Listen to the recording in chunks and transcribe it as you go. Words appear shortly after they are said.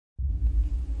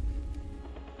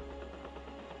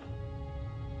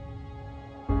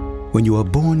When you are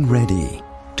born ready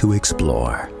to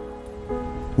explore.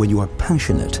 When you are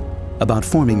passionate about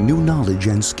forming new knowledge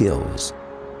and skills.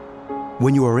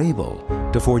 When you are able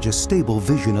to forge a stable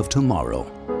vision of tomorrow.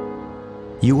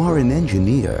 You are an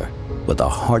engineer with the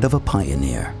heart of a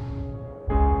pioneer.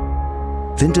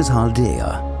 Wintershall Dea.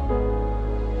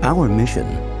 Our mission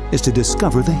is to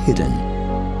discover the hidden,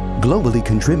 globally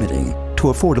contributing to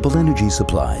affordable energy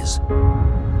supplies.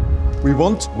 We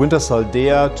want Wintershall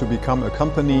Dea to become a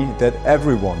company that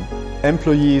everyone,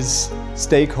 employees,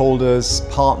 stakeholders,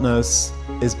 partners,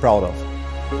 is proud of.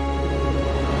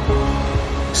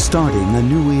 Starting a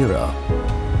new era,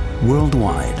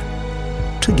 worldwide,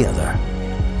 together,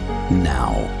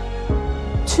 now.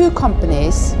 Two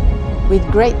companies with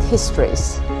great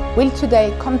histories will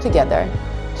today come together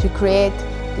to create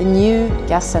the new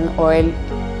gas and oil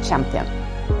champion.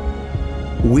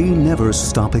 We never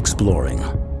stop exploring,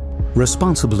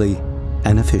 responsibly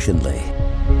and efficiently.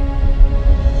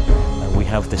 We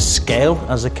have the scale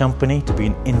as a company to be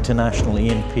an international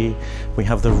E&P. We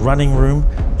have the running room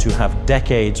to have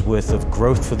decades worth of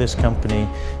growth for this company.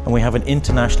 And we have an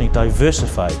internationally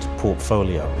diversified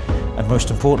portfolio. And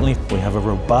most importantly, we have a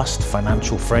robust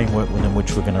financial framework within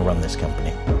which we're going to run this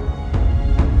company.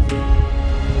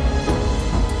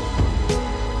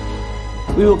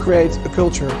 We will create a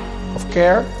culture of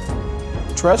care,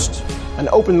 trust and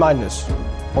open-mindedness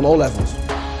on all levels.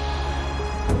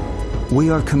 We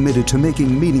are committed to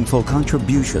making meaningful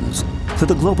contributions to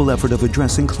the global effort of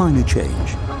addressing climate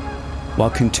change, while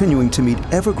continuing to meet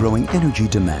ever-growing energy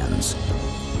demands,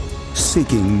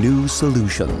 seeking new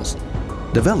solutions,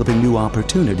 developing new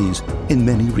opportunities in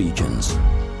many regions.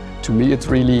 To me, it's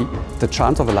really the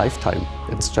chance of a lifetime.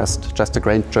 It's just a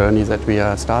great journey that we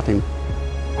are starting.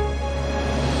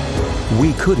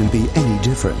 We couldn't be any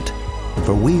different,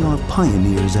 for we are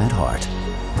pioneers at heart,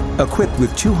 equipped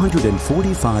with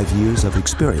 245 years of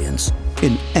experience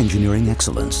in engineering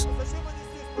excellence.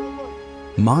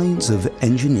 Minds of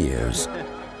engineers,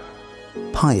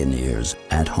 pioneers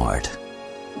at heart.